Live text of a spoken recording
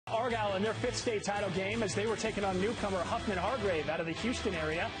Argyle in their fifth state title game as they were taking on newcomer Huffman-Hargrave out of the Houston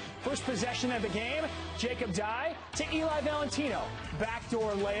area. First possession of the game, Jacob Dye to Eli Valentino.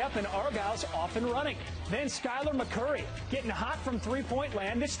 Backdoor layup, and Argyle's off and running. Then Skylar McCurry getting hot from three-point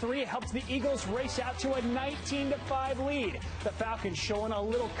land. This three helps the Eagles race out to a 19-5 lead. The Falcons showing a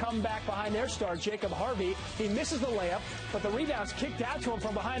little comeback behind their star, Jacob Harvey. He misses the layup, but the rebound's kicked out to him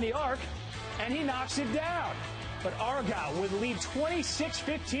from behind the arc, and he knocks it down. But Argyle would lead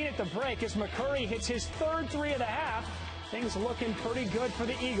 26-15 at the break as McCurry hits his third three of the half. Things looking pretty good for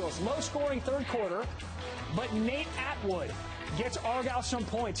the Eagles. Low-scoring third quarter, but Nate Atwood gets Argyle some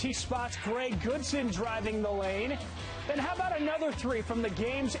points. He spots Greg Goodson driving the lane. Then how about another three from the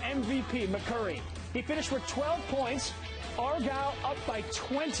game's MVP, McCurry? He finished with 12 points. Argyle up by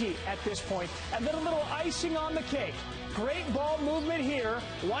 20 at this point. And then a little icing on the cake. Great ball movement here.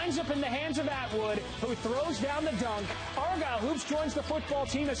 Winds up in the hands of Atwood, who throws down the dunk. Argyle Hoops joins the football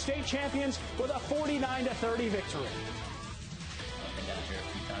team as state champions with a 49-30 victory. I've been down here a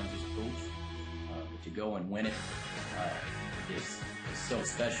few times as a coach, but to go and win it is so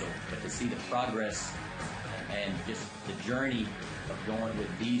special. But to see the progress and just the journey of going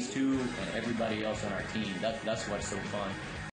with these two and everybody else on our team, that's what's so fun.